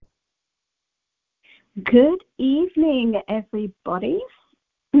Good evening, everybody.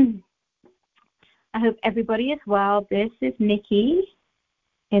 I hope everybody is well. This is Nikki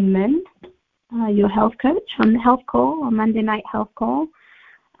Inman, your health coach on the health call, on Monday Night Health Call.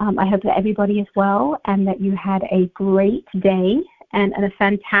 I hope that everybody is well and that you had a great day and a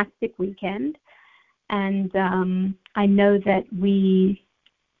fantastic weekend. And I know that we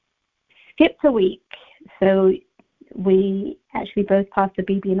skipped a week, so we actually both, Pastor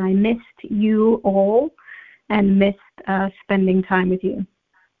BB and I, missed you all and missed spending time with you.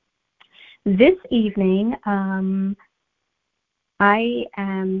 This evening, I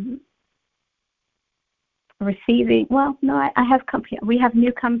am receiving, I have company. We have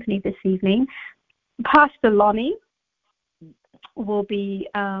new company this evening. Pastor Lonnie will be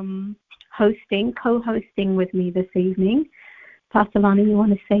co-hosting with me this evening. Pastor Lonnie, you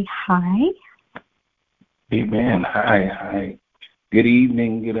want to say hi? Amen. Hi. Good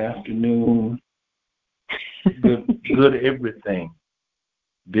evening, good afternoon, good everything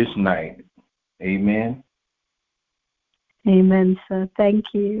this night. Amen. Amen, sir. Thank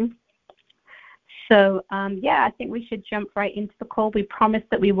you. So, I think we should jump right into the call. We promise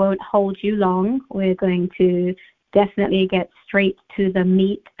that we won't hold you long. We're going to definitely get straight to the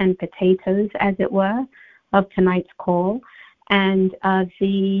meat and potatoes, as it were, of tonight's call. And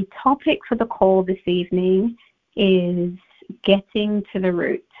the topic for the call this evening is getting to the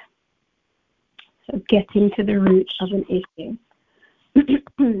root. So getting to the root of an issue.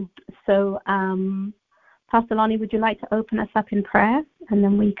 So, Pastor Lonnie, would you like to open us up in prayer, and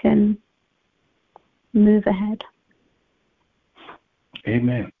then we can move ahead?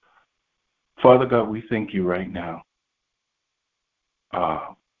 Amen. Father God, we thank you right now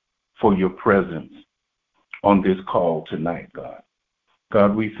for your presence on this call tonight, God.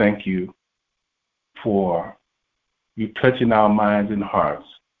 God, we thank you for you touching our minds and hearts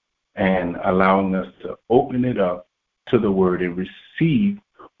and allowing us to open it up to the word and receive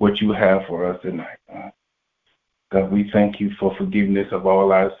what you have for us tonight, God. God, we thank you for forgiveness of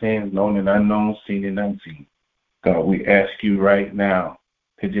all our sins, known and unknown, seen and unseen. God, we ask you right now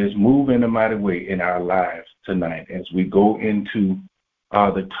to just move in a mighty way in our lives tonight as we go into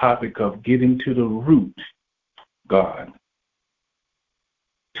the topic of getting to the root. God,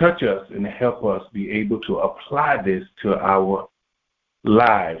 touch us and help us be able to apply this to our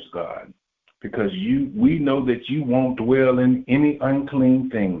lives, God, because we know that you won't dwell in any unclean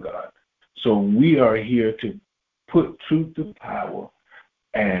thing, God. So we are here to put truth to power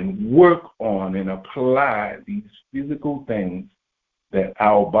and work on and apply these physical things that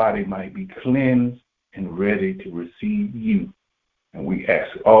our body might be cleansed and ready to receive you. And we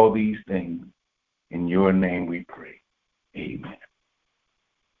ask all these things in your name we pray. Amen.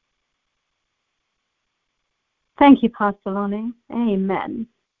 Thank you, Pastor Lonnie. Amen.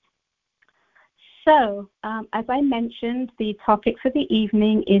 So, as I mentioned, the topic for the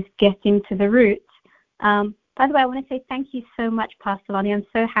evening is getting to the root. By the way, I want to say thank you so much, Pastor Lonnie. I'm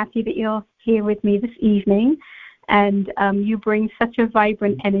so happy that you're here with me this evening, and you bring such a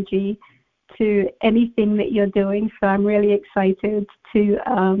vibrant energy to anything that you're doing. So I'm really excited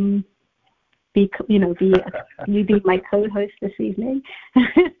to be my co-host this evening.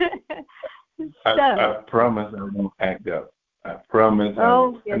 I promise I won't act up. I promise.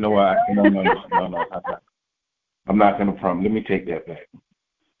 No. I'm not going to promise. Let me take that back.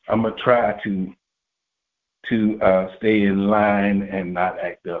 I'm going to try to stay in line and not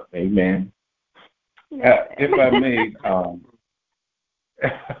act up. Amen. If I may,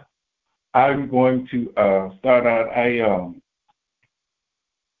 I'm going to start out. I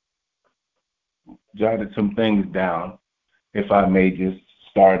jotted some things down. If I may just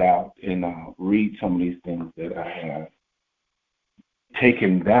start out and read some of these things that I have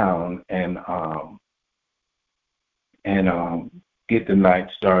taken down and get the night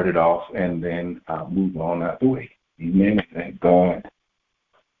started off and then move on out the way. Amen. Thank God.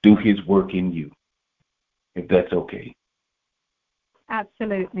 Do his work in you, if that's okay.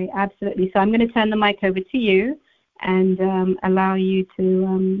 Absolutely. So I'm going to turn the mic over to you and allow you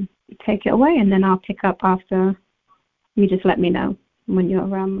to take it away, and then I'll pick up after you just let me know when you're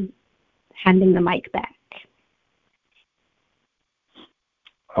handing the mic back.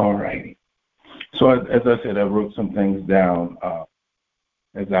 All righty. So as I said, I wrote some things down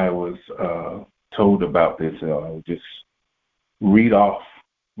as I was told about this. I'll just read off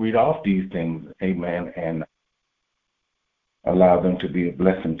these things, amen, and allow them to be a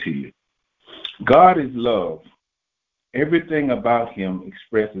blessing to you. God is love. Everything about him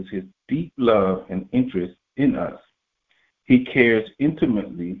expresses his deep love and interest in us. He cares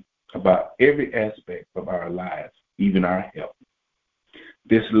intimately about every aspect of our lives, even our health.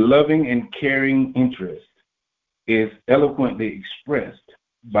 This loving and caring interest is eloquently expressed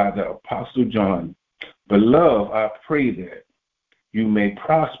by the Apostle John. Beloved, I pray that you may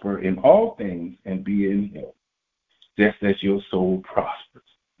prosper in all things and be in health, just as your soul prospers.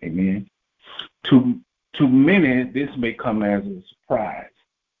 Amen. To many, this may come as a surprise.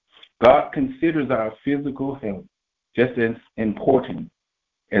 God considers our physical health just as important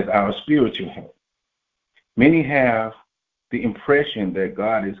as our spiritual health. Many have the impression that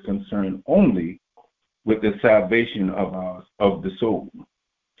God is concerned only with the salvation of the soul.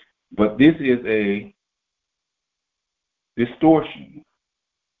 But this is a distortion.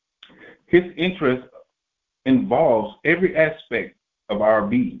 His interest involves every aspect of our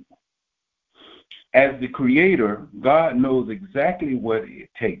being. As the Creator, God knows exactly what it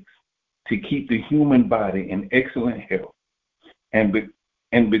takes to keep the human body in excellent health. And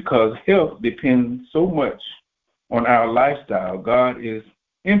because health depends so much on our lifestyle, God is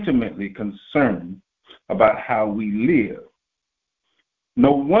intimately concerned about how we live.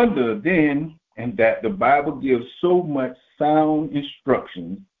 No wonder then and that the Bible gives so much sound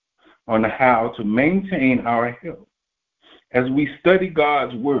instruction on how to maintain our health. As we study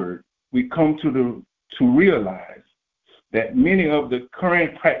God's word, we come to realize that many of the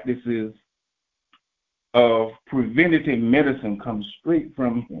current practices of preventative medicine come straight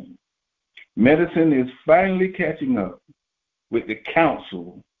from Him. Medicine is finally catching up with the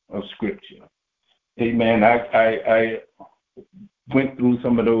counsel of Scripture. Amen. I went through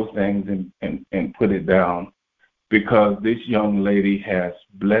some of those things and put it down because this young lady has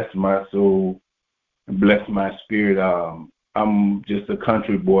blessed my soul, blessed my spirit. I'm just a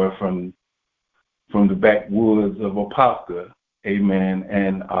country boy from the backwoods of Apopka. Amen.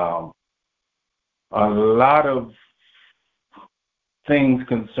 And a lot of things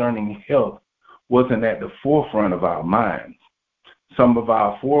concerning health wasn't at the forefront of our minds. Some of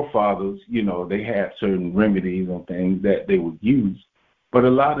our forefathers, they had certain remedies and things that they would use, but a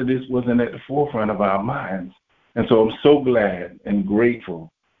lot of this wasn't at the forefront of our minds. And so I'm so glad and grateful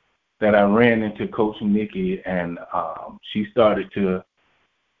that I ran into Coach Nikki, and she started to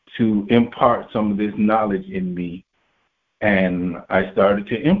impart some of this knowledge in me, and I started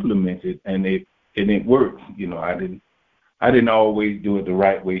to implement it, and it worked. I didn't always do it the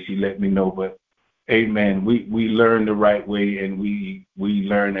right way. She let me know, but amen. We learn the right way, and we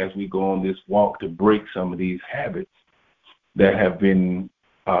learn as we go on this walk to break some of these habits that have been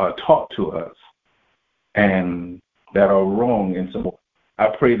taught to us and that are wrong. And so I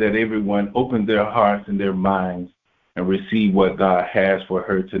pray that everyone opens their hearts and their minds and receive what God has for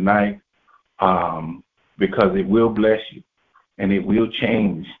her tonight, because it will bless you and it will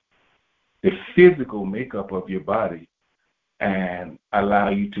change the physical makeup of your body and allow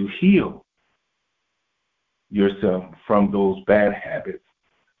you to heal yourself from those bad habits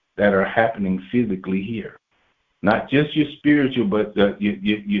that are happening physically here. Not just your spiritual, but your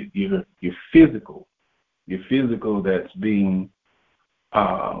physical. Your physical that's being,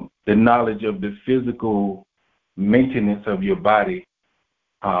 the knowledge of the physical maintenance of your body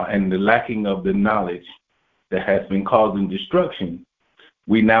and the lacking of the knowledge that has been causing destruction.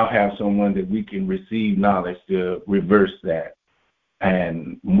 We now have someone that we can receive knowledge to reverse that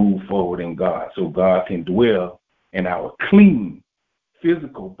and move forward in God, so God can dwell in our clean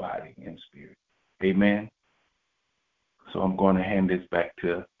physical body and spirit. Amen. So I'm going to hand this back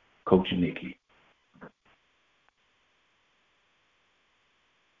to Coach Nikki.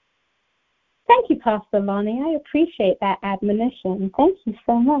 Thank you, Pastor Lonnie. I appreciate that admonition. Thank you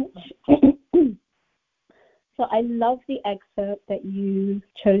so much. So I love the excerpt that you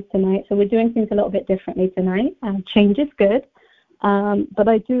chose tonight. So we're doing things a little bit differently tonight. Change is good. But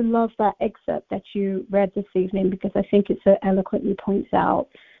I do love that excerpt that you read this evening, because I think it so eloquently points out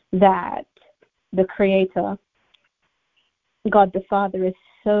that the Creator, God the Father,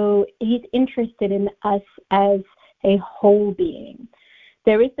 He's interested in us as a whole being.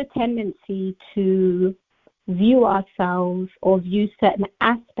 There is the tendency to view ourselves or view certain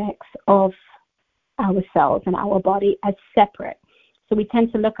aspects of ourselves and our body as separate. So we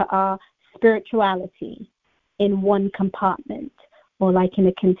tend to look at our spirituality in one compartment, or like in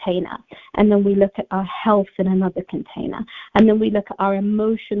a container, and then we look at our health in another container, and then we look at our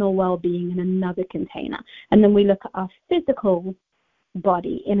emotional well-being in another container, and then we look at our physical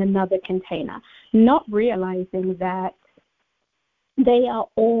body in another container, not realizing that they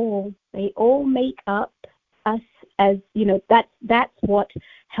all make up us, as that's what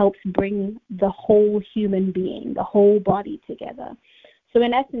helps bring the whole human being, the whole body together. So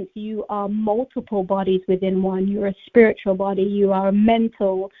in essence, you are multiple bodies within one. You're a spiritual body, you are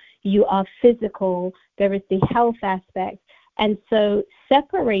mental, you are physical, there is the health aspect, And so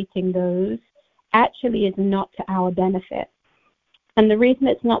separating those actually is not to our benefit. And the reason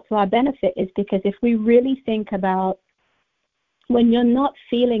it's not to our benefit is because if we really think about when you're not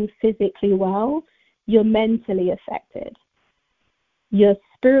feeling physically well, you're mentally affected, you're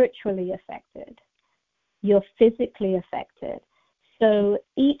spiritually affected, you're physically affected. So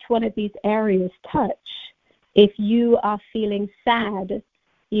each one of these areas touch. If you are feeling sad,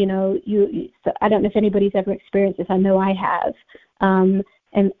 so I don't know if anybody's ever experienced this. I know I have.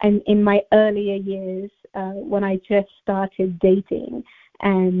 And in my earlier years, when I just started dating,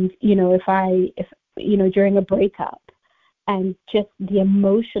 and if during a breakup, and just the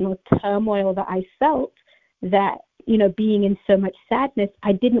emotional turmoil that I felt, that being in so much sadness,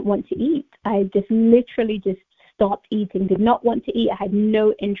 I didn't want to eat. I just literally stopped eating, did not want to eat. I had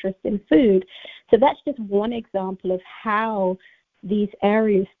no interest in food. So that's just one example of how these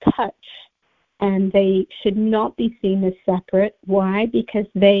areas touch, and they should not be seen as separate. Why? Because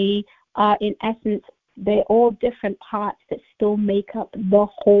they are, in essence, they're all different parts that still make up the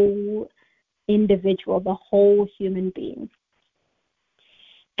whole individual, the whole human being.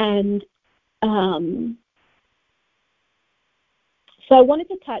 And so I wanted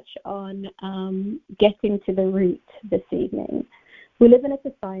to touch on getting to the root this evening. We live in a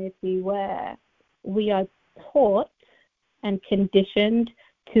society where we are taught and conditioned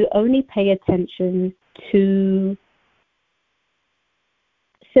to only pay attention to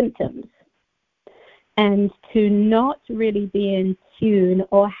symptoms and to not really be in tune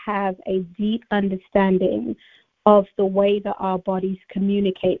or have a deep understanding of the way that our bodies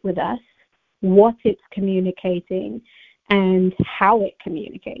communicate with us, what it's communicating, and how it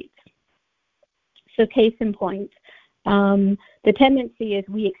communicates. So case in point, the tendency is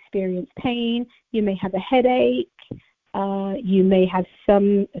we experience pain. You may have a headache. You may have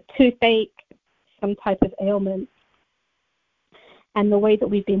some toothache, some type of ailment. And the way that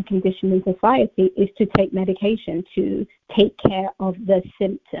we've been conditioned in society is to take medication to take care of the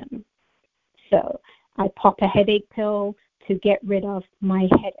symptom. So I pop a headache pill to get rid of my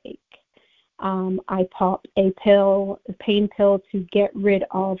headache. I pop a pain pill to get rid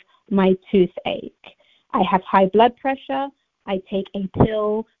of my toothache. I have high blood pressure. I take a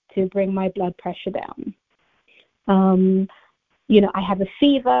pill to bring my blood pressure down. I have a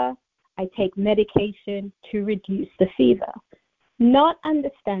fever. I take medication to reduce the fever. Not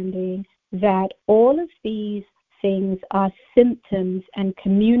understanding that all of these things are symptoms and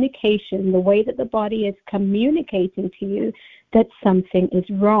communication, the way that the body is communicating to you that something is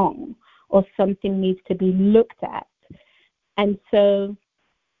wrong or something needs to be looked at. And so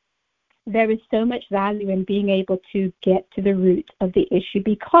there is so much value in being able to get to the root of the issue,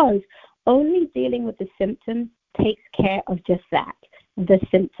 because only dealing with the symptom takes care of just that, the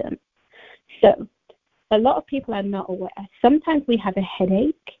symptom. So a lot of people are not aware. Sometimes we have a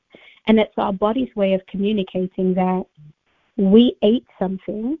headache, and it's our body's way of communicating that we ate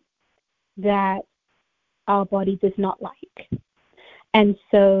something that our body does not like. And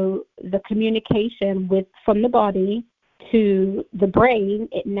so the communication from the body to the brain,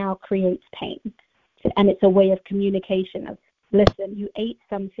 it now creates pain. And it's a way of communication of, listen, you ate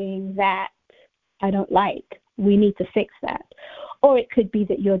something that I don't like. We need to fix that. Or it could be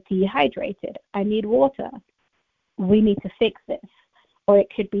that you're dehydrated. I need water. We need to fix this. Or it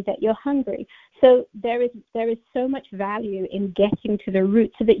could be that you're hungry. So there is so much value in getting to the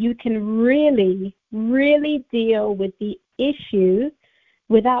root so that you can really, really deal with the issue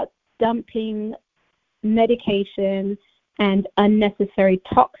without dumping medication and unnecessary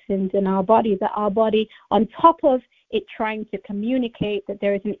toxins in our body, that our body, on top of it trying to communicate that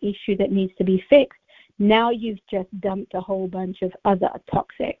there is an issue that needs to be fixed, now you've just dumped a whole bunch of other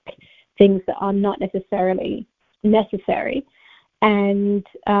toxic things that are not necessarily necessary. And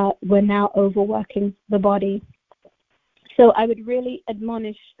we're now overworking the body. So I would really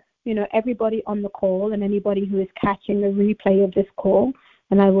admonish, everybody on the call and anybody who is catching the replay of this call,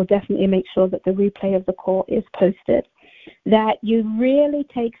 and I will definitely make sure that the replay of the call is posted, that you really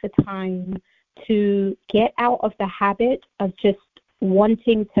take the time to get out of the habit of just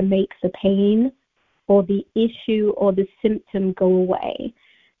wanting to make the pain or the issue or the symptom go away,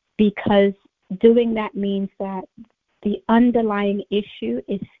 because doing that means that the underlying issue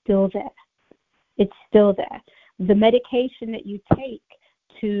is still there. It's still there. The medication that you take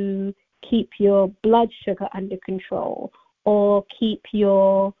to keep your blood sugar under control or keep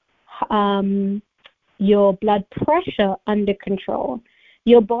your blood pressure under control,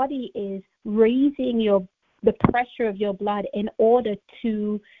 your body is raising the pressure of your blood in order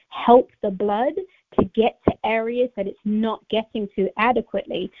to help the blood to get to areas that it's not getting to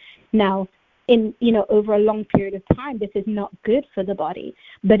adequately. Now, in, over a long period of time, this is not good for the body.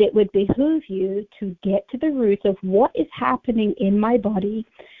 But it would behoove you to get to the root of what is happening in my body,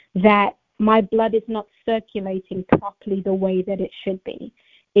 that my blood is not circulating properly the way that it should be.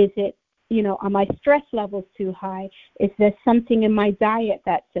 Is it, are my stress levels too high? Is there something in my diet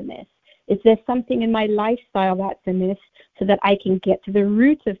that's amiss? Is there something in my lifestyle that's amiss, so that I can get to the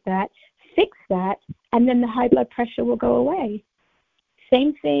root of that, fix that, and then the high blood pressure will go away?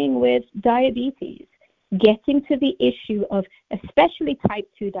 Same thing with diabetes, getting to the issue of especially type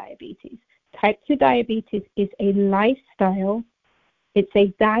 2 diabetes. Type 2 diabetes is a lifestyle. It's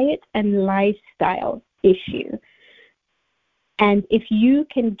a diet and lifestyle issue. And if you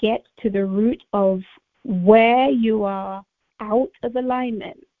can get to the root of where you are out of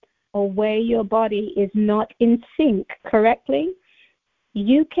alignment, or where your body is not in sync correctly,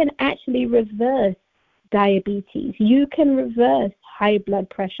 you can actually reverse diabetes. You can reverse high blood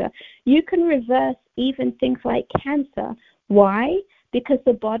pressure. You can reverse even things like cancer. Why? Because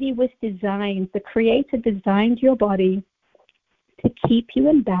the body was designed, the Creator designed your body to keep you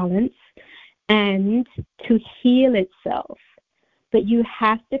in balance and to heal itself. But you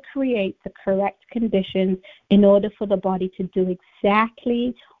have to create the correct conditions in order for the body to do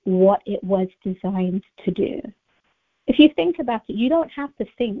exactly what it was designed to do. If you think about it, you don't have to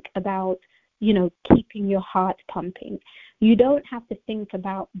think about, keeping your heart pumping. You don't have to think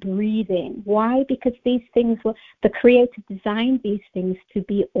about breathing. Why? Because these things the Creator designed these things to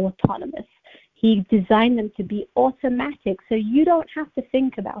be autonomous. He designed them to be automatic, so you don't have to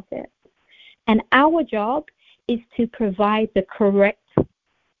think about it. And our job is to provide the correct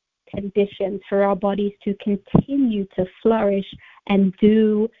conditions for our bodies to continue to flourish and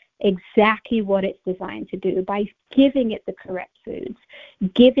do exactly what it's designed to do, by giving it the correct foods,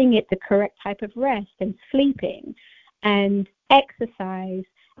 giving it the correct type of rest and sleeping and exercise,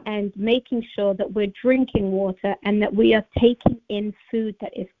 and making sure that we're drinking water and that we are taking in food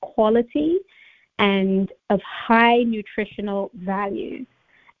that is quality and of high nutritional value,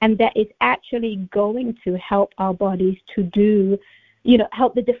 and that is actually going to help our bodies to do,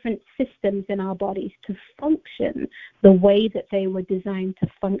 help the different systems in our bodies to function the way that they were designed to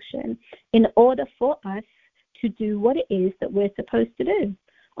function, in order for us to do what it is that we're supposed to do.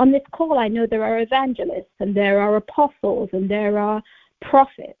 On this call, I know there are evangelists, and there are apostles, and there are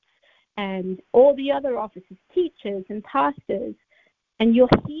prophets, and all the other offices, teachers and pastors, and you're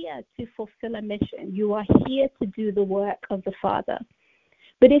here to fulfill a mission. You are here to do the work of the Father.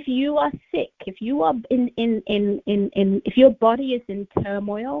 But if you are sick, if you are if your body is in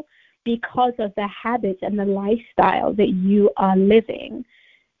turmoil because of the habits and the lifestyle that you are living,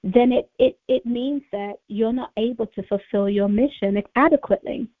 then it means that you're not able to fulfill your mission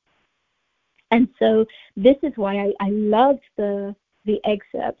adequately. And so this is why I loved the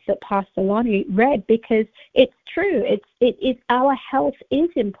excerpts that Pastor Lonnie read, because it's true. It's our health is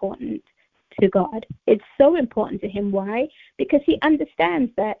important to God. It's so important to Him. Why? Because He understands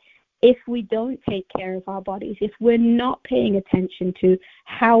that if we don't take care of our bodies, if we're not paying attention to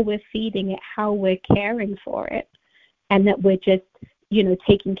how we're feeding it, how we're caring for it, and that we're just,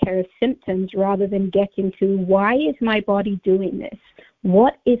 taking care of symptoms rather than getting to why is my body doing this?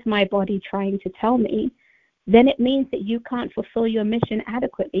 What is my body trying to tell me? Then it means that you can't fulfill your mission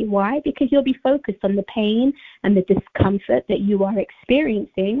adequately. Why? Because you'll be focused on the pain and the discomfort that you are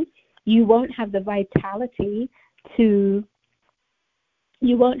experiencing. You won't have the vitality to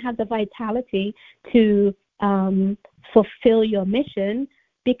fulfill your mission,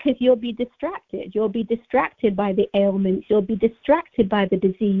 because you'll be distracted. You'll be distracted by the ailments. You'll be distracted by the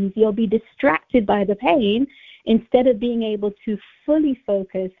disease. You'll be distracted by the pain, instead of being able to fully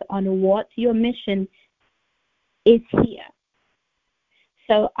focus on what your mission is here.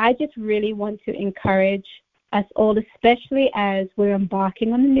 So I just really want to encourage us all, especially as we're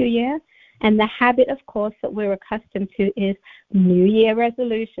embarking on the new year. And the habit, of course, that we're accustomed to is New Year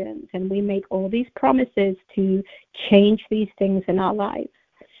resolutions. And we make all these promises to change these things in our lives.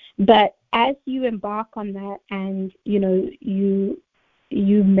 But as you embark on that, and, you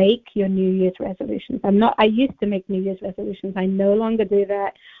make your New Year's resolutions. I used to make New Year's resolutions. I no longer do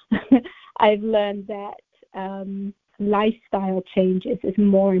that. I've learned that lifestyle changes is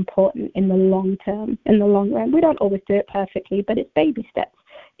more important in the long term, in the long run. We don't always do it perfectly, but it's baby steps.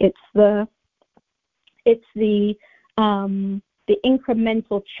 It's the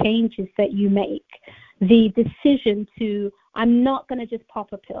incremental changes that you make. The decision to, I'm not going to just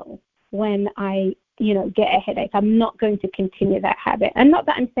pop a pill when I, get a headache. I'm not going to continue that habit. And not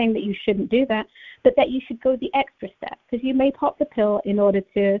that I'm saying that you shouldn't do that, but that you should go the extra step, because you may pop the pill in order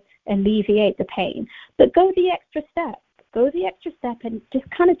to alleviate the pain. But go the extra step. Go the extra step and just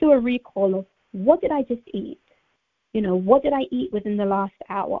kind of do a recall of what did I just eat? What did I eat within the last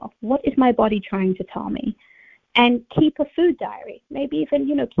hour? What is my body trying to tell me? And keep a food diary. Maybe even,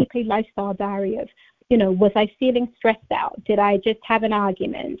 keep a lifestyle diary of, was I feeling stressed out? Did I just have an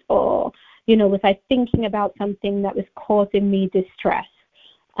argument? Or, was I thinking about something that was causing me distress?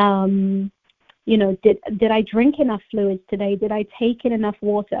 Did I drink enough fluids today? Did I take in enough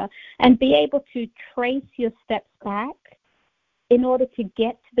water? And be able to trace your steps back in order to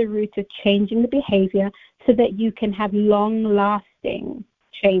get to the root of changing the behavior so that you can have long-lasting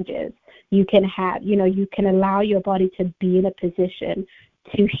changes. You can have, you can allow your body to be in a position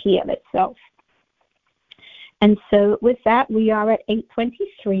to heal itself. And so with that, we are at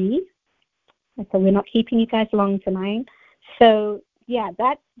 8:23. So we're not keeping you guys long tonight. So yeah,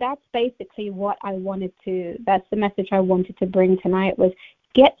 that's basically what that's the message I wanted to bring tonight, was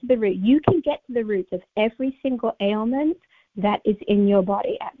get to the root. You can get to the root of every single ailment that is in your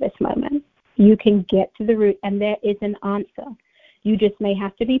body at this moment. You can get to the root, and there is an answer. You just may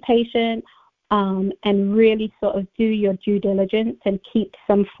have to be patient and really sort of do your due diligence and keep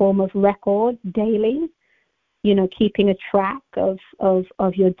some form of record daily, keeping a track of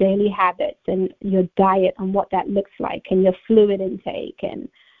your daily habits and your diet and what that looks like, and your fluid intake, and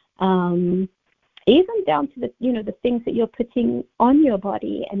even down to the things that you're putting on your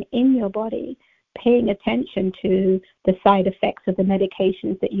body and in your body, paying attention to the side effects of the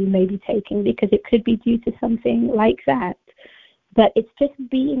medications that you may be taking, because it could be due to something like that. But it's just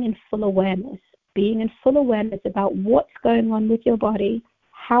being in full awareness about what's going on with your body,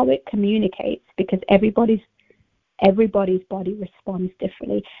 how it communicates, because everybody's body responds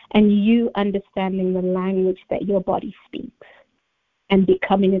differently, and you understanding the language that your body speaks and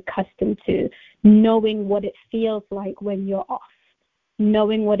becoming accustomed to knowing what it feels like when you're off,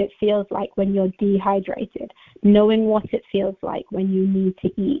 knowing what it feels like when you're dehydrated, knowing what it feels like when you need to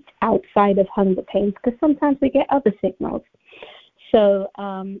eat outside of hunger pains, because sometimes we get other signals. So,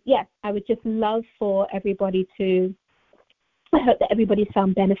 I would just love for everybody I hope that everybody's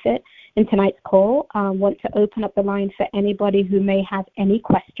found benefit in tonight's call. I want to open up the line for anybody who may have any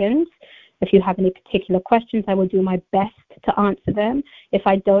questions. If you have any particular questions, I will do my best to answer them. If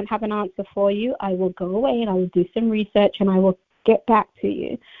I don't have an answer for you, I will go away and I will do some research and I will get back to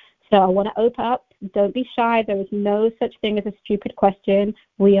you. So I want to open up. Don't be shy. There is no such thing as a stupid question.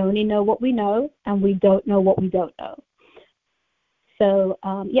 We only know what we know, and we don't know what we don't know. So,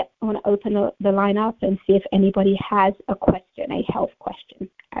 I want to open the line up and see if anybody has a question, a health question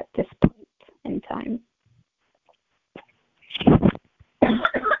at this point in time.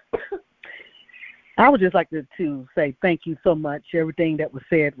 I would just like to say thank you so much. Everything that was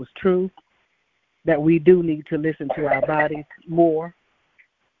said was true, that we do need to listen to our bodies more.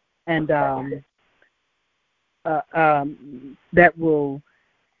 And that will,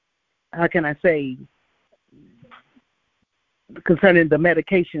 how can I say, concerning the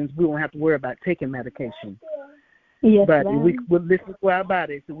medications, we won't have to worry about taking medication. Yes, but ma'am. We will listen to our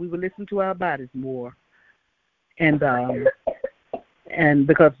bodies. We will listen to our bodies more, and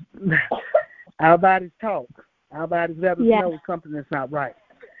because our bodies talk, our bodies let us know something that's not right.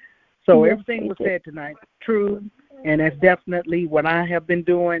 So everything was said tonight true, and that's definitely what I have been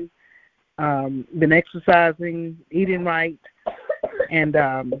doing. Been exercising, eating right, and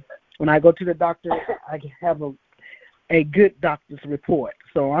when I go to the doctor, I have a good doctor's report.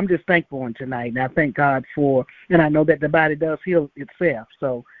 So I'm just thankful on tonight, and I thank God for, and I know that the body does heal itself.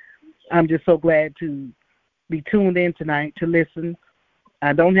 So I'm just so glad to be tuned in tonight to listen.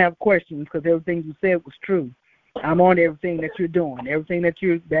 I don't have questions because everything you said was true. I'm on everything that you're doing, everything that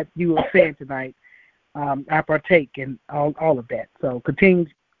you were saying tonight. I partake in all of that. So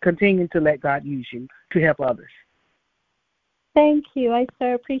continue to let God use you to help others. Thank you. I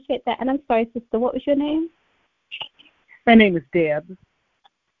so appreciate that. And I'm sorry, sister, what was your name? My name is Deb.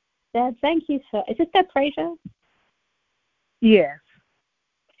 Deb, thank you, sir. Is this Deb Frazier? Yes.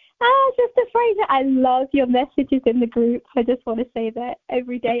 Sister Frazier, I love your messages in the group. I just want to say that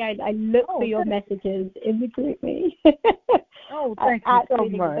every day I look for your messages in the group me. Thank you so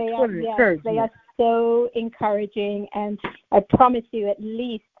much. They are so encouraging, and I promise you at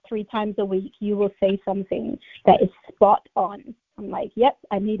least 3 times a week you will say something that is spot on. I'm like, yep,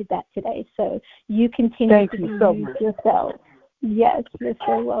 I needed that today. So you continue to use yourself. Yes, you're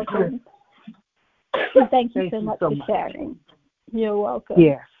so welcome. Thank you so much for sharing. You're welcome.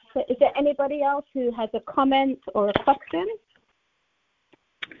 Yes. So is there anybody else who has a comment or a question?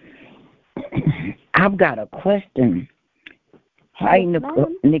 I've got a question. Hi,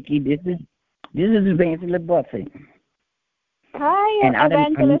 Nikki. This is Evangelist Buffy. Hi,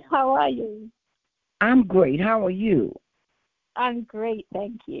 Evangelist. How are you? I'm great. How are you? I'm great,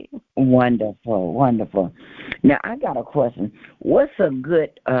 thank you. Wonderful, wonderful. Now I got a question. What's a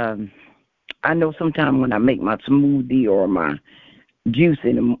good? I know sometimes when I make my smoothie or my juice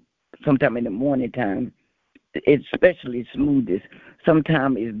sometime in the morning time, especially smoothies,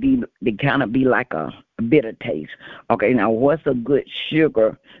 sometimes they kind of be like a bitter taste. Okay, now what's a good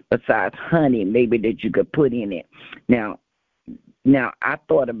sugar besides honey maybe that you could put in it? Now I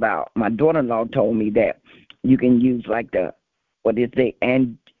thought about, my daughter-in-law told me that you can use like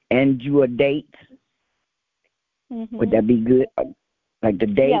andua dates. Mm-hmm. Would that be good? Like the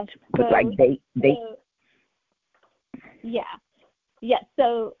dates? Yes, like date. Yeah.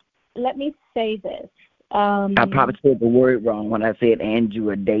 So let me say this. I probably said the word wrong when I said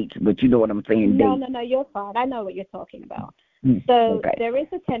andua dates, but you know what I'm saying. No, you're fine. I know what you're talking about. So okay. There is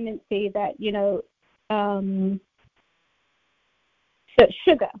a tendency that, so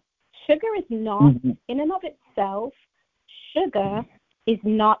sugar is not, in and of itself, sugar is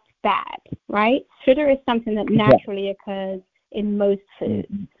not bad, right? Sugar is something that naturally occurs in most foods,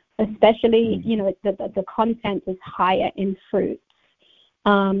 especially, the content is higher in fruits.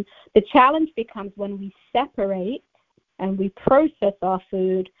 The challenge becomes when we separate and we process our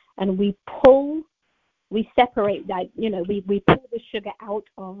food and we separate that, we pull the sugar out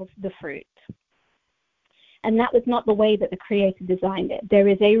of the fruit. And that was not the way that the Creator designed it. There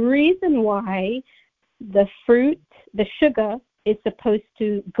is a reason why the sugar is supposed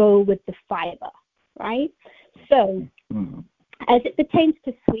to go with the fiber, right? So, as it pertains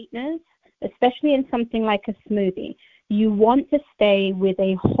to sweetness, especially in something like a smoothie, you want to stay with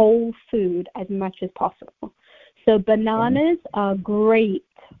a whole food as much as possible. So bananas are great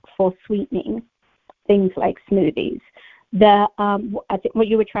for sweetening things like smoothies. I think what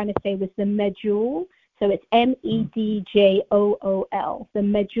you were trying to say was the medjool. So it's MEDJOOL, the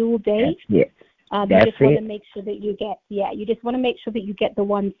medjool date. Yes. You just want to make sure that you get the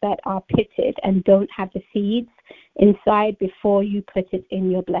ones that are pitted and don't have the seeds inside before you put it in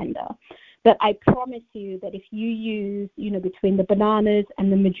your blender. But I promise you that if you use, between the bananas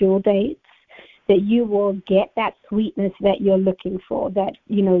and the medjool dates, that you will get that sweetness that you're looking for. That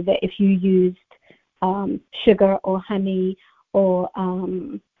that if you used sugar or honey or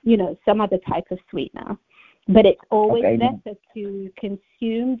some other type of sweetener. But it's always better to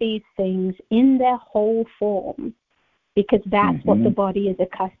consume these things in their whole form, because that's what the body is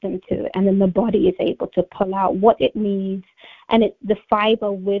accustomed to, and then the body is able to pull out what it needs. And the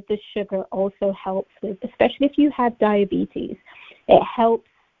fiber with the sugar also helps with, especially if you have diabetes, it helps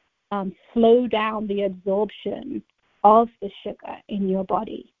slow down the absorption of the sugar in your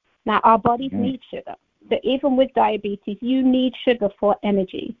body. Now, our bodies need sugar. So even with diabetes, you need sugar for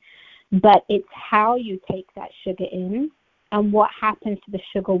energy. But it's how you take that sugar in and what happens to the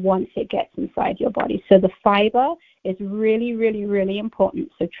sugar once it gets inside your body. So the fiber is really, really, really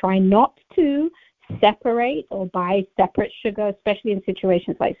important. So try not to separate or buy separate sugar, especially in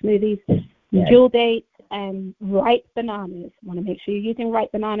situations like smoothies, jewel dates, and ripe bananas. You want to make sure you're using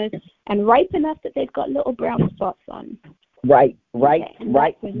ripe bananas, and ripe enough that they've got little brown spots on. Right.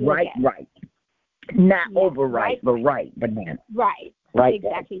 Not overripe, but ripe banana. Right.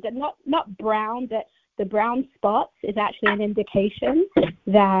 Exactly. They're not brown. That the brown spots is actually an indication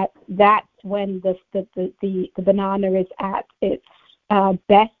that that's when the banana is at its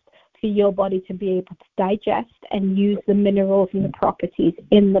best for your body to be able to digest and use the minerals and the properties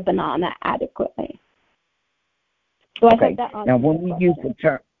in the banana adequately. So I hope that answers now when we use the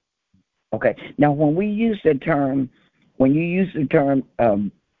term, when you use the term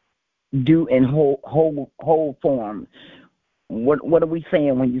do in whole form, what are we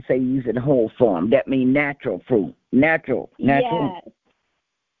saying when you say use it in whole form? That means natural fruit, natural. Yes.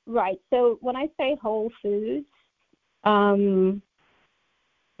 Right. So when I say whole foods,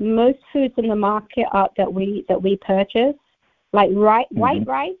 most foods in the market that we purchase, like white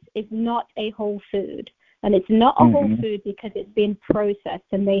rice, is not a whole food, and it's not a whole food because it's been processed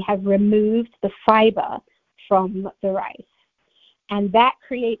and they have removed the fiber from the rice. And that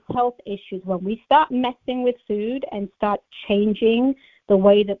creates health issues when we start messing with food and start changing the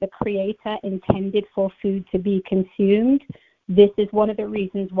way that the Creator intended for food to be consumed. This is one of the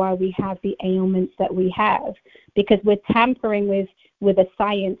reasons why we have the ailments that we have, because we're tampering with a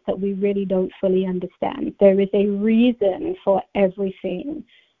science that we really don't fully understand. There is a reason for everything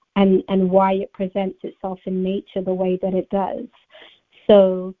and why it presents itself in nature the way that it does.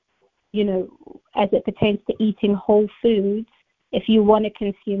 So, as it pertains to eating whole foods, if you want to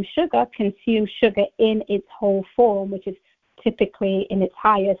consume sugar in its whole form, which is typically in its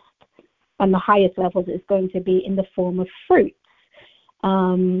highest, on the highest levels, is going to be in the form of fruits.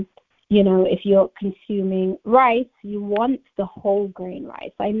 if you're consuming rice, you want the whole grain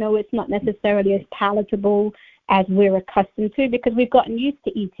rice. I know it's not necessarily as palatable as we're accustomed to because we've gotten used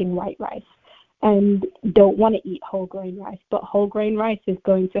to eating white rice and don't want to eat whole grain rice. But whole grain rice is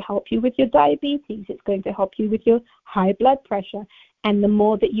going to help you with your diabetes. It's going to help you with your high blood pressure. And the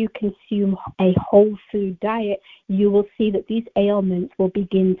more that you consume a whole food diet, you will see that these ailments will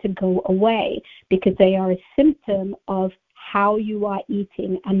begin to go away because they are a symptom of how you are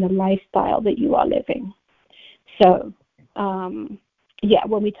eating and the lifestyle that you are living. So,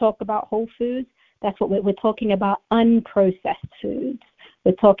 when we talk about whole foods, that's what we're talking about, unprocessed foods.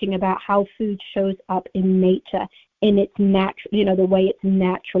 We're talking about how food shows up in nature, in its natural, the way it's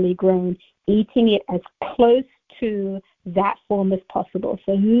naturally grown, eating it as close to that form as possible.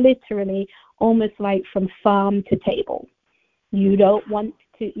 So literally, almost like from farm to table. You don't want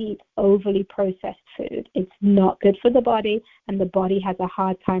to eat overly processed food. It's not good for the body, and the body has a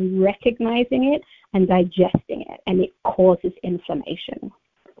hard time recognizing it and digesting it, and it causes inflammation.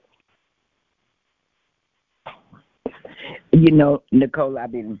 Nicole,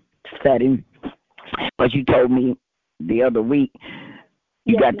 I've been studying, but you told me the other week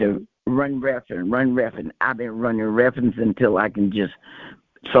you got to run reference. I've been running reference until I can just.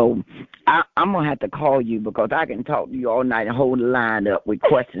 So I'm going to have to call you because I can talk to you all night and hold the line up with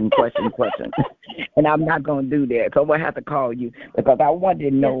question. And I'm not going to do that. So we'll have to call you because I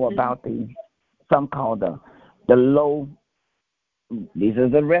wanted to know about some called the low. This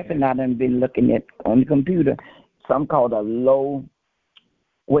is a reference I done been looking at on the computer. Some called a low,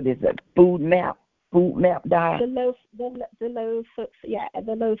 what is it, food map diet? The low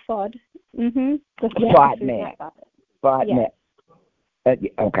FOD. FOD map. FOD map.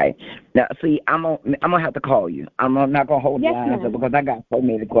 Okay. Now, see, I'm gonna have to call you. I'm not gonna hold the line up because I got so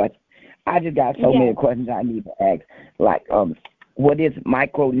many questions. I just got so many questions I need to ask. Like, what is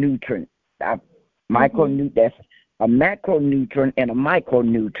micronutrient? That's a macronutrient and a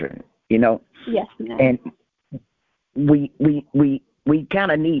micronutrient. Yes, ma'am. And we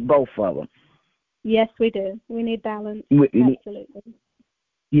kind of need both of them. Yes, we do. We need balance. Absolutely.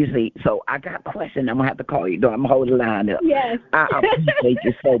 You see, so I got a question. I'm going to have to call you. I'm holding the line up. Yes. I appreciate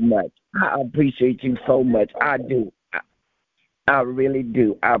you so much. I do. I really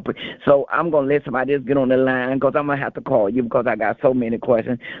do. So I'm going to let somebody else get on the line because I'm going to have to call you because I got so many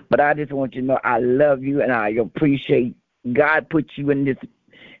questions. But I just want you to know I love you and I appreciate God put you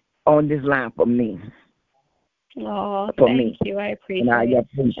on this line for me. Oh, thank you. I appreciate it. And I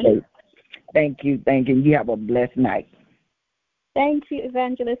appreciate it. Thank you. You have a blessed night. Thank you,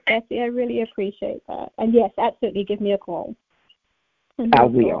 Evangelist Bessie. I really appreciate that. And yes, absolutely, give me a call. I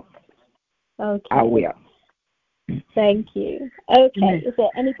will. Okay. I will. Thank you. Okay. Is there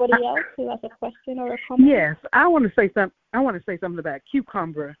anybody else who has a question or a comment? Yes, I want to say something about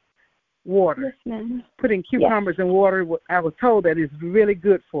cucumber water. Yes, ma'am. Putting cucumbers in water, I was told that is really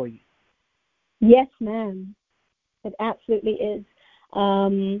good for you. Yes, ma'am. It absolutely is.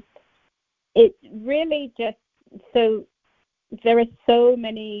 It really just there are so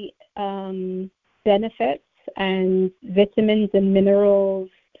many benefits and vitamins and minerals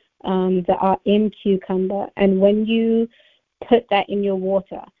that are in cucumber, and when you put that in your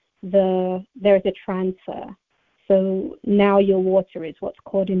water, there is a transfer. So now your water is what's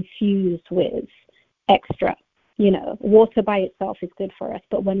called infused with extra. Water by itself is good for us,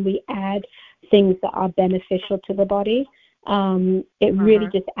 but when we add things that are beneficial to the body, it really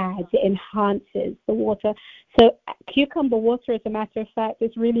just adds, it enhances the water. So cucumber water, as a matter of fact,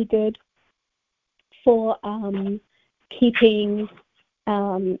 is really good for keeping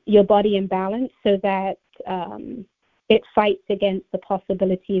your body in balance so that it fights against the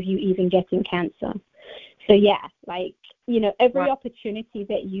possibility of you even getting cancer. So every opportunity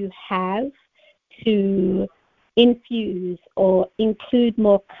that you have to infuse or include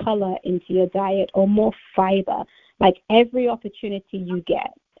more color into your diet or more fiber, like every opportunity you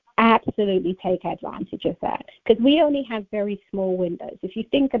get, absolutely take advantage of that, because we only have very small windows. If you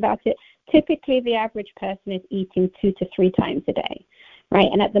think about it, typically the average person is eating 2 to 3 times a day,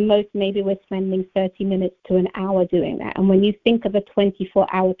 right? And at the most, maybe we're spending 30 minutes to an hour doing that. And when you think of a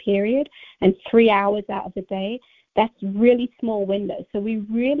 24-hour period and 3 hours out of the day, that's really small windows. So we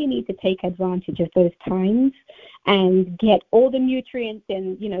really need to take advantage of those times and get all the nutrients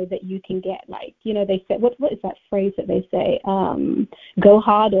in, that you can get. Like, they say, what is that phrase that they say? Go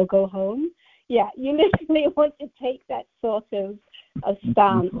hard or go home. Yeah, you literally want to take that sort of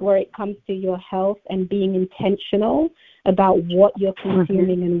stance where it comes to your health and being intentional about what you're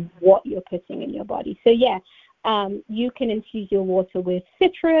consuming and what you're putting in your body. So you can infuse your water with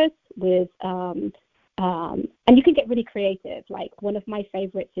citrus, with And you can get really creative. Like one of my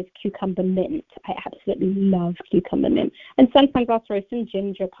favorites is cucumber mint. I absolutely love cucumber mint. And sometimes I'll throw some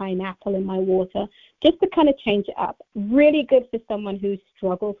ginger, pineapple in my water just to kind of change it up. Really good for someone who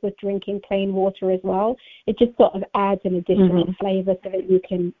struggles with drinking plain water as well. It just sort of adds an additional flavor so that you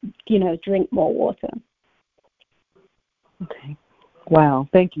can, drink more water. Okay. Wow.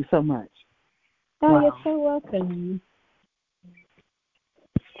 Thank you so much. Oh, wow. You're so welcome.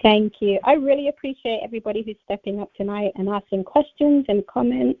 Thank you. I really appreciate everybody who's stepping up tonight and asking questions and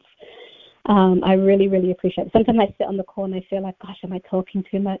comments. I really, really appreciate it. Sometimes I sit on the call and I feel like, gosh, am I talking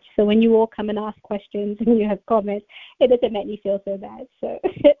too much? So when you all come and ask questions and you have comments, it doesn't make me feel so bad. So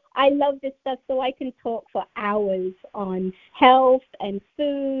I love this stuff so I can talk for hours on health and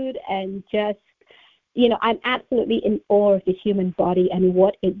food and just, I'm absolutely in awe of the human body and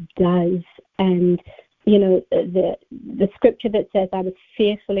what it does. And the scripture that says I was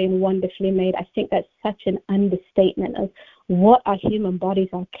fearfully and wonderfully made, I think that's such an understatement of what our human bodies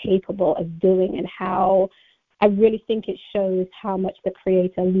are capable of doing and how I really think it shows how much the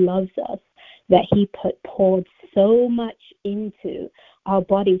Creator loves us, that He poured so much into our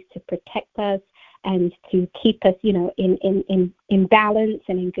bodies to protect us and to keep us, in balance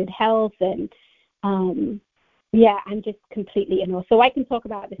and in good health. And I'm just completely in awe. So I can talk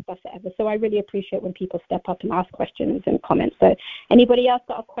about this stuff forever. So I really appreciate when people step up and ask questions and comments. So anybody else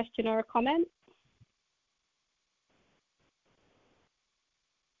got a question or a comment?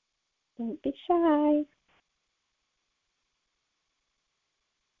 Don't be shy.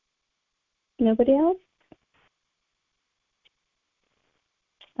 Nobody else?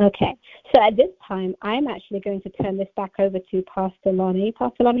 Okay. So at this time, I'm actually going to turn this back over to Pastor Lonnie.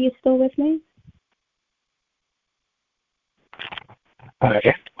 Pastor Lonnie, you still with me? Yeah.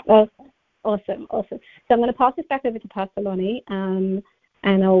 Okay. Awesome. So I'm going to pass this back over to Pastor Lonnie, and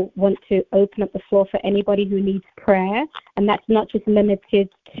I'll want to open up the floor for anybody who needs prayer, and that's not just limited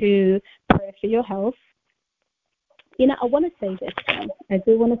to prayer for your health. I want to say this. I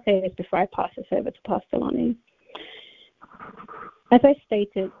do want to say this before I pass this over to Pastor Lonnie. As I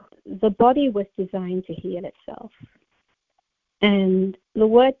stated, the body was designed to heal itself, and the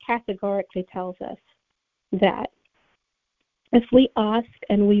Word categorically tells us that if we ask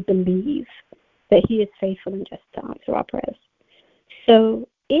and we believe that He is faithful and just to answer our prayers. So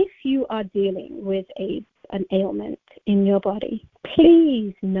if you are dealing with an ailment in your body,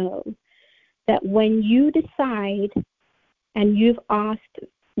 please know that when you decide and you've asked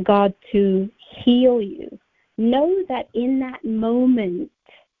God to heal you, know that in that moment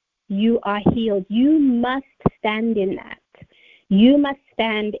you are healed. You must stand in that. You must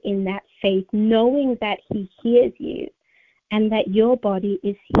stand in that faith, knowing that He hears you and that your body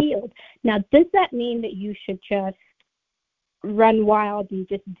is healed. Now, does that mean that you should just run wild and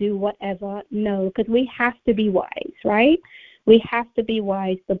just do whatever? No, because we have to be wise, right? We have to be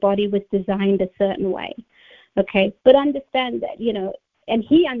wise. The body was designed a certain way, okay? But understand that, and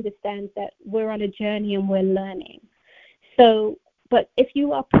He understands that we're on a journey and we're learning. So, but if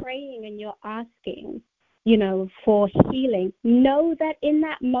you are praying and you're asking, for healing, know that in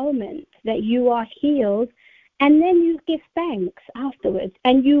that moment that you are healed, and then you give thanks afterwards,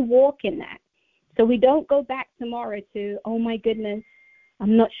 and you walk in that. So we don't go back tomorrow to, oh my goodness,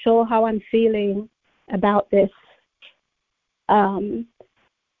 I'm not sure how I'm feeling about this.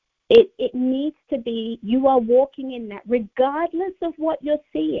 It needs to be, you are walking in that, regardless of what you're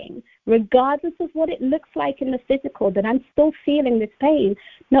seeing, regardless of what it looks like in the physical, that I'm still feeling this pain.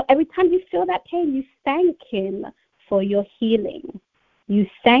 No, every time you feel that pain, you thank Him for your healing. You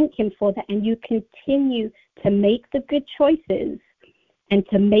thank Him for that, and you continue to make the good choices and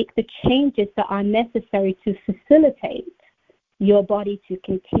to make the changes that are necessary to facilitate your body to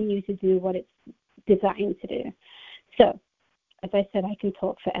continue to do what it's designed to do. So, as I said, I can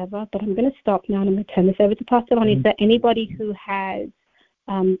talk forever, but I'm going to stop now, and I'm going to turn this over to Pastor Lonnie. Is there anybody who has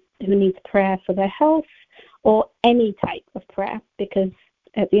who needs prayer for their health or any type of prayer? Because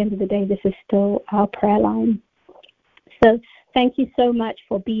at the end of the day, this is still our prayer line. So thank you so much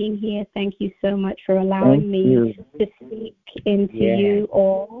for being here. Thank you so much for allowing me to speak into you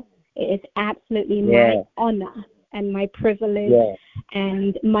all. It is absolutely my honor and my privilege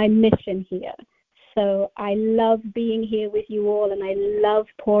and my mission here. So I love being here with you all, and I love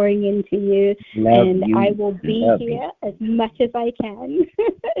pouring into you. I will be here as much as I can,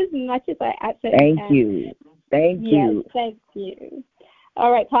 as much as I absolutely can. Thank you. Thank you.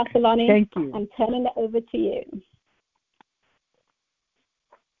 All right, Pastor Lonnie, thank you. I'm turning it over to you.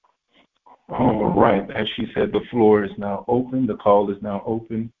 All right. As she said, the floor is now open. The call is now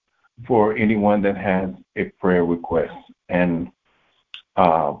open for anyone that has a prayer request. And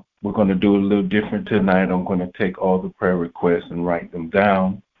We're going to do a little different tonight. I'm going to take all the prayer requests and write them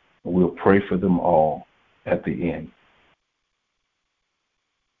down, and we'll pray for them all at the end.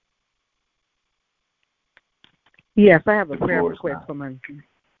 Yes, I have a prayer request from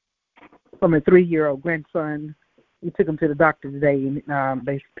a 3-year-old grandson. We took him to the doctor today, and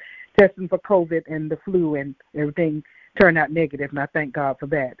they tested him for COVID and the flu, and everything turned out negative, and I thank God for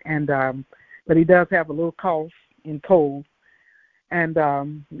that. And but he does have a little cough and cold, and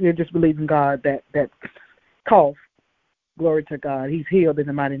we're just believing God that cough, glory to God, he's healed in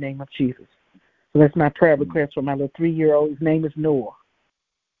the mighty name of Jesus. So that's my prayer request for my little 3-year-old. His name is Noah.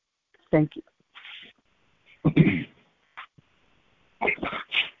 Thank you.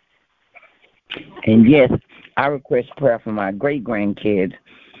 And yes, I request prayer for my great-grandkids.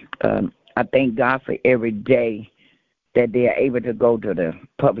 I thank God for every day that they are able to go to the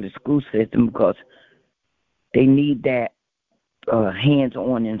public school system, because they need that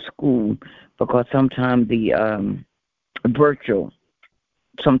hands-on in school, because sometimes the virtual,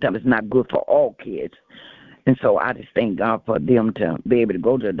 sometimes it's not good for all kids. And so I just thank God for them to be able to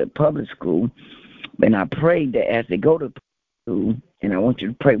go to the public school. And I pray that as they go to school, and I want you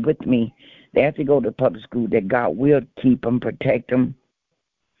to pray with me, that as they go to public school, that God will keep them, protect them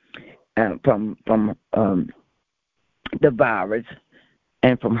from the virus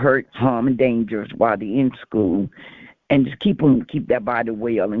and from hurt, harm, and dangers while they're in school, and just keep their body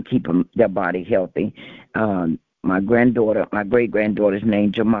well and keep their body healthy. My great-granddaughter's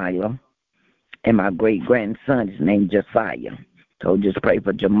named Jamila, and my great-grandson is named Josiah. So just pray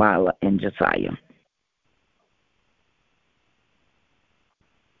for Jamila and Josiah.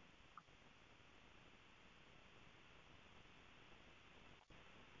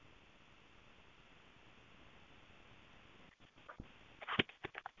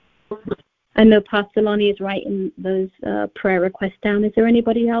 I know Pastor Lonnie is writing those prayer requests down. Is there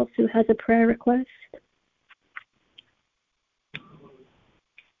anybody else who has a prayer request?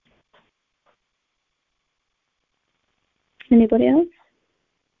 Anybody else?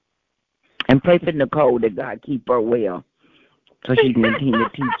 And pray for Nicole that God keep her well so she can continue to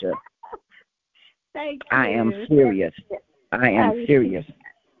teach us. Thank you. I am serious. I am serious.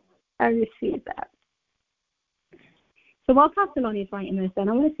 I received that. So while Pastor Lonnie is writing this down,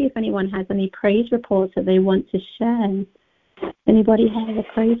 I want to see if anyone has any praise reports that they want to share. Anybody have a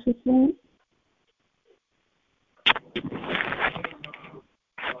praise report?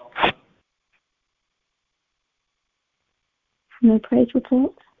 No praise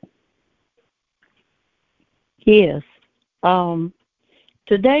reports? Yes.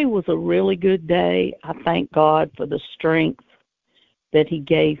 Today was a really good day. I thank God for the strength that He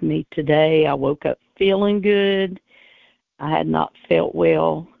gave me today. I woke up feeling good. I had not felt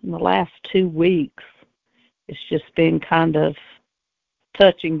well in the last 2 weeks. It's just been kind of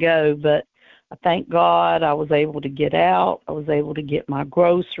touch and go, but I thank God I was able to get out. I was able to get my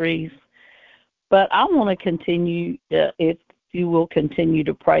groceries. But I want to continue, if you will continue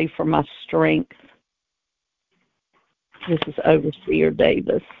to pray for my strength. This is Overseer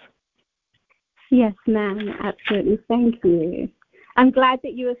Davis. Yes, ma'am. Absolutely. Thank you. I'm glad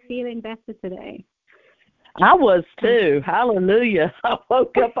that you are feeling better today. I was too. Hallelujah. I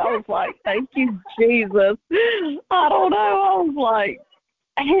woke up, I was like, thank you, Jesus. I don't know. I was like,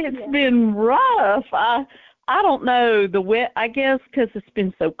 it's been rough. I don't know. The wet, I guess, because it's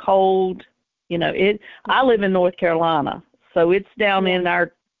been so cold. You know, I live in North Carolina, so it's down in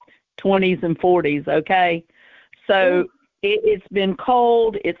our 20s and 40s, okay? So it's been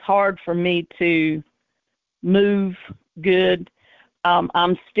cold. It's hard for me to move good.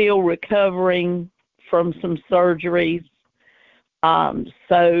 I'm still recovering from some surgeries.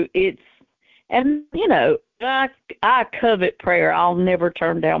 So it's, and, you know, I covet prayer. I'll never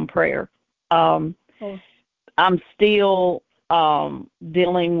turn down prayer. I'm still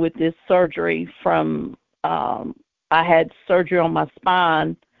dealing with this surgery from, I had surgery on my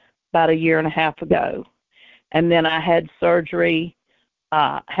spine about 1.5 years ago. And then I had surgery,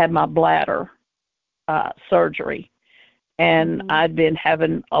 had my bladder surgery. And I'd been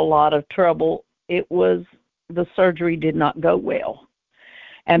having a lot of trouble. The surgery did not go well.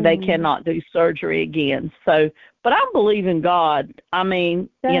 And they cannot do surgery again. So, but I'm believing God. I mean,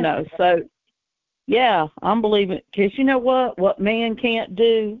 you know, so, yeah, I'm believing. Because you know what man can't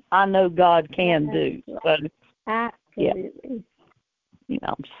do, I know God can do. So, absolutely. Yeah. You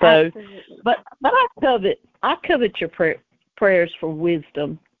know, so, but I covet your prayers for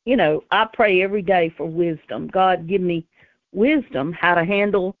wisdom. You know, I pray every day for wisdom. God, give me wisdom how to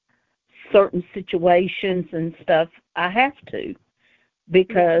handle certain situations and stuff. I have to,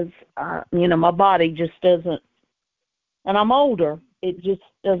 because you know, my body just doesn't, and I'm older, it just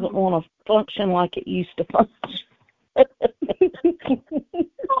doesn't want to function like it used to function.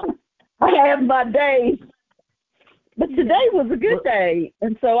 I have my days, but today was a good day,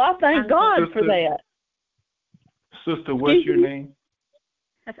 and so I thank God for that. Sister, what's your name?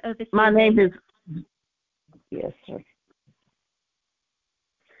 My name is, yes, sir.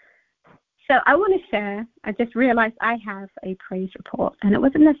 So I want to share, I just realized I have a praise report, and it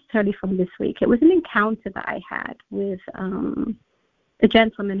wasn't necessarily from this week. It was an encounter that I had with a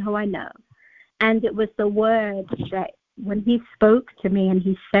gentleman who I know. And it was the word that when he spoke to me and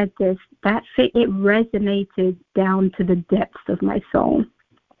he said this, it resonated down to the depths of my soul.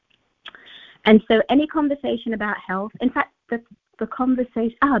 And so any conversation about health, in fact, the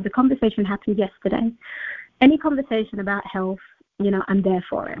conversation happened yesterday. Any conversation about health, I'm there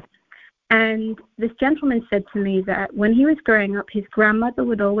for it. And this gentleman said to me that when he was growing up, his grandmother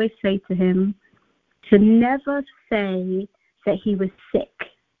would always say to him to never say that he was sick.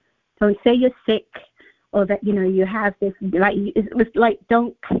 Don't say you're sick, or that you have this. Like it was like,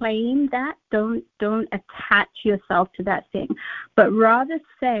 don't claim that. Don't attach yourself to that thing, but rather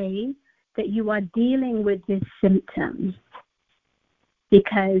say that you are dealing with this symptom,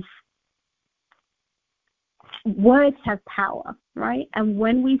 because words have power, right? And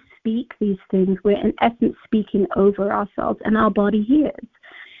when we speak these things, we're in essence speaking over ourselves, and our body hears,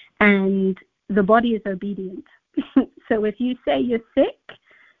 and the body is obedient. So if you say you're sick,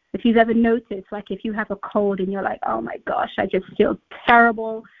 if you've ever noticed, like if you have a cold and you're like, oh my gosh, I just feel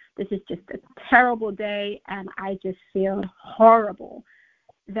terrible, this is just a terrible day, and I just feel horrible,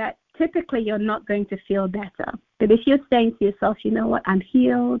 that typically you're not going to feel better. But if you're saying to yourself, you know what, I'm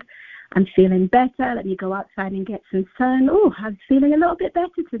healed, I'm feeling better, let me go outside and get some sun, oh, I'm feeling a little bit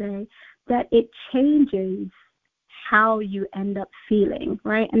better today, that it changes how you end up feeling,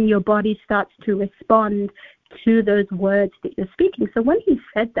 right? And your body starts to respond to those words that you're speaking. So when he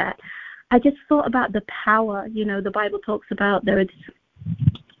said that, I just thought about the power. The Bible talks about the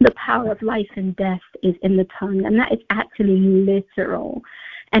power of life and death is in the tongue, and that is actually literal.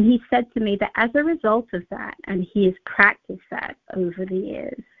 And he said to me that as a result of that, and he has practiced that over the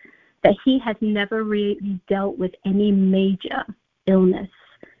years, that he has never really dealt with any major illness.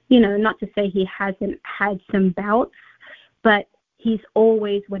 Not to say he hasn't had some bouts, but he's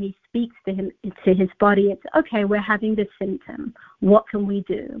always, when he speaks to his body, it's, okay, we're having this symptom. What can we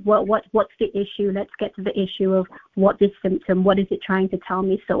do? What's the issue? Let's get to the issue of what this symptom, what is it trying to tell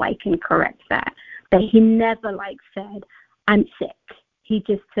me so I can correct that. But he never said, I'm sick. He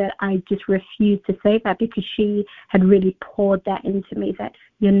just said, I just refuse to say that, because she had really poured that into me, that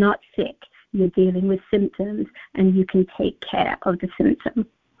you're not sick, you're dealing with symptoms, and you can take care of the symptom.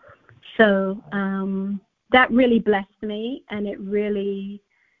 So that really blessed me, and it really,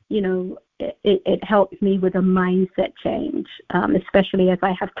 it helped me with a mindset change, especially as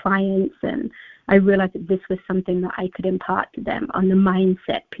I have clients, and I realized that this was something that I could impart to them on the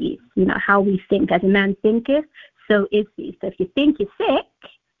mindset piece, how we think. As a man thinketh, so is he. So if you think you're sick,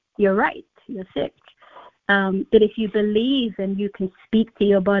 you're right, you're sick. But if you believe and you can speak to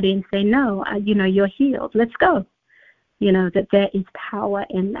your body and say, no, you're healed, let's go, that there is power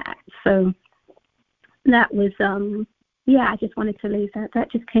in that. So that was, I just wanted to leave that.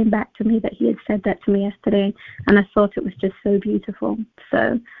 That just came back to me, that he had said that to me yesterday, and I thought it was just so beautiful.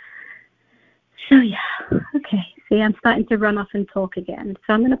 So yeah, okay. See, I'm starting to run off and talk again.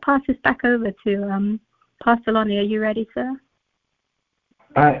 So I'm going to pass this back over to Pastor Lonnie. Are you ready, sir?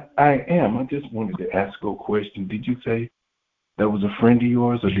 I am. I just wanted to ask a question. Did you say that was a friend of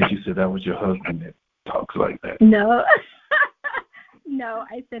yours, or did you say that was your husband that talks like that? No. No,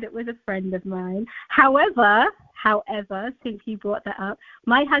 I said it was a friend of mine. However, since you brought that up,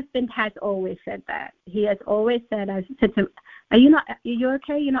 my husband has always said that. He has always said, I said to him, are you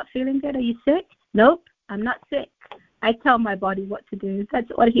okay? You're not feeling good? Are you sick? Nope, I'm not sick. I tell my body what to do. That's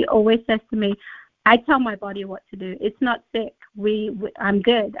what he always says to me. I tell my body what to do. It's not sick. I'm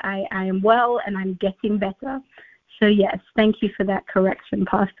good. I am well, and I'm getting better. So, yes, thank you for that correction,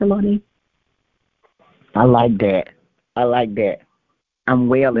 Pastor Lonnie. I like that. I'm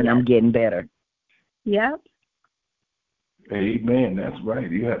well, and I'm getting better. Yep. Amen. That's right.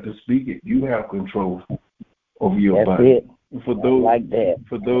 You have to speak it. You have control over your That's body. It. For those, like that.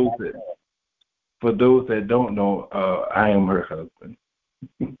 For those that don't know, I am her husband.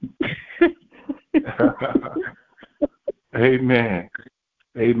 Amen.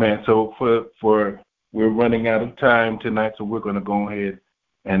 So for we're running out of time tonight, so we're going to go ahead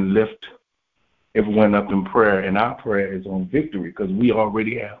and lift everyone up in prayer, and our prayer is on victory, because we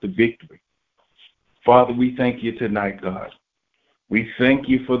already have the victory. Father, we thank you tonight, God. We thank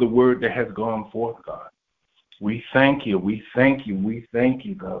you for the word that has gone forth, God. We thank you. We thank you. We thank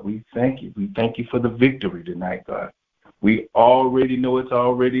you, God. We thank you. We thank you for the victory tonight, God. We already know it's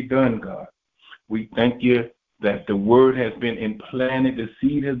already done, God. We thank you that the word has been implanted, the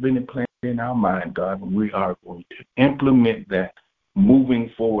seed has been implanted in our mind, God, and we are going to implement that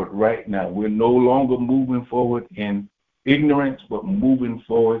moving forward right now. We're no longer moving forward in ignorance, but moving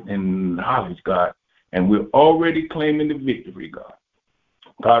forward in knowledge, God. And we're already claiming the victory, God.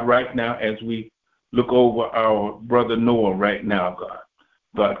 God, right now, as we look over our brother Noah right now, God.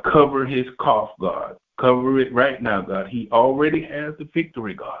 God, cover his cough, God. Cover it right now, God. He already has the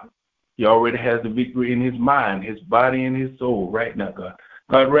victory, God. He already has the victory in his mind, his body, and his soul right now, God.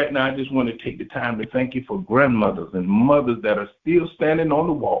 God, right now, I just want to take the time to thank you for grandmothers and mothers that are still standing on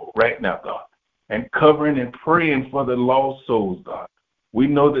the wall right now, God, and covering and praying for the lost souls, God. We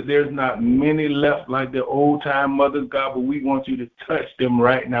know that there's not many left like the old-time mothers, God, but we want you to touch them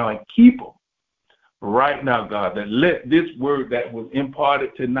right now and keep them right now, God, that let this word that was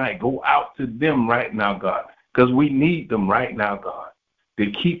imparted tonight go out to them right now, God, because we need them right now, God, to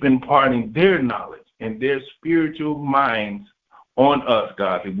keep imparting their knowledge and their spiritual minds on us,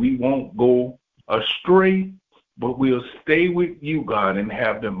 God, that we won't go astray, but we'll stay with you, God, and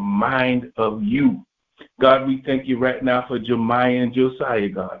have the mind of you. God, we thank you right now for Jemiah and Josiah,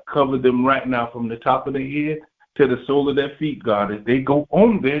 God. Cover them right now from the top of their head to the sole of their feet, God, as they go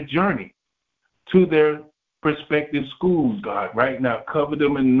on their journey to their prospective schools, God, right now. Cover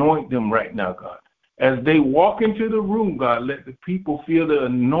them, anoint them right now, God. As they walk into the room, God, let the people feel the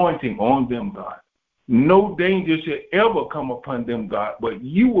anointing on them, God. No danger should ever come upon them, God, but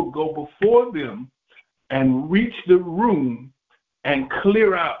you will go before them and reach the room and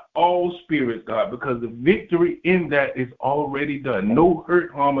clear out all spirits, God, because the victory in that is already done. No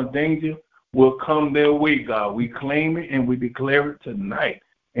hurt, harm, or danger will come their way, God. We claim it and we declare it tonight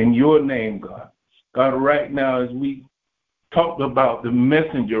in your name, God. God, right now, as we talked about the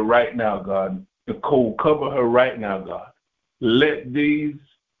messenger right now, God, Nicole, cover her right now, God. Let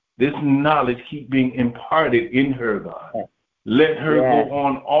this knowledge keep being imparted in her, God. Let her go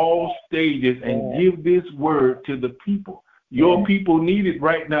on all stages and give this word to the people. Your people need it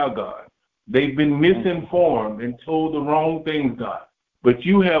right now, God. They've been misinformed and told the wrong things, God. But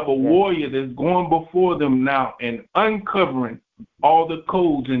you have a warrior that's going before them now and uncovering all the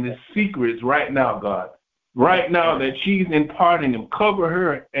codes and the secrets right now, God. Right now that she's imparting them. Cover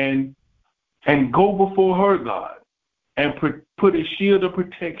her and go before her, God, and put a shield of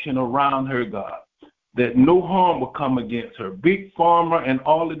protection around her, God, that no harm will come against her. Big Pharma and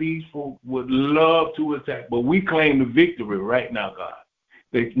all of these folks would love to attack, but we claim the victory right now, God.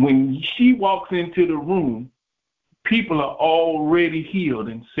 That when she walks into the room, people are already healed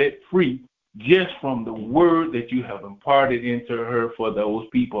and set free just from the word that you have imparted into her for those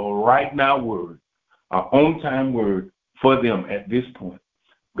people right now, word, our on-time word for them at this point.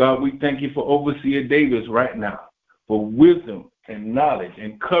 God, we thank you for Overseer Davis right now, for wisdom and knowledge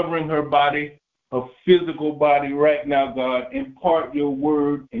and covering her body, her physical body right now, God. Impart your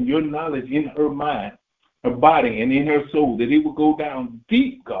word and your knowledge in her mind, her body, and in her soul, that it will go down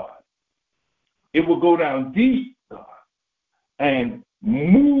deep, God. It will go down deep, God, and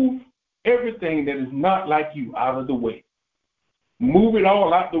move everything that is not like you out of the way. Move it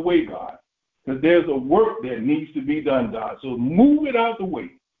all out the way, God, because there's a work that needs to be done, God. So move it out the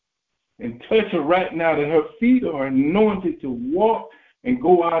way and touch her right now that her feet are anointed to walk and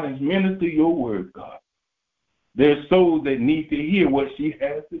go out and minister your word, God. There's souls that need to hear what she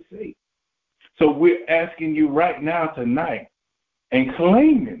has to say. So we're asking you right now tonight and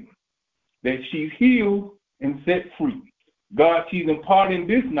claiming that she's healed and set free. God, she's imparting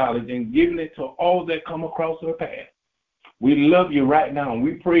this knowledge and giving it to all that come across her path. We love you right now and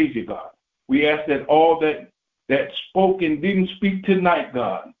we praise you, God. We ask that all that spoke and didn't speak tonight,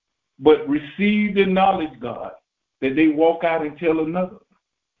 God, but receive the knowledge, God, that they walk out and tell another.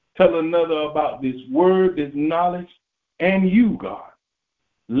 Tell another about this word, this knowledge, and you, God.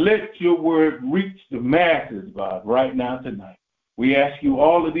 Let your word reach the masses, God, right now tonight. We ask you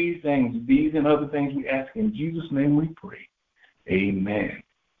all of these things, these and other things we ask in Jesus' name we pray. Amen.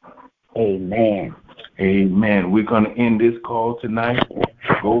 Amen. Amen. We're going to end this call tonight.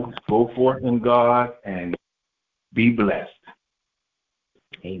 Go forth in God and be blessed.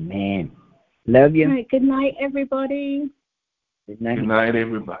 Amen. Love you. All right, good night, everybody. Good night. Good night,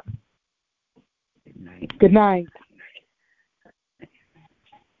 everybody. Good night. Good night.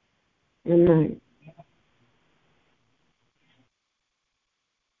 Good night.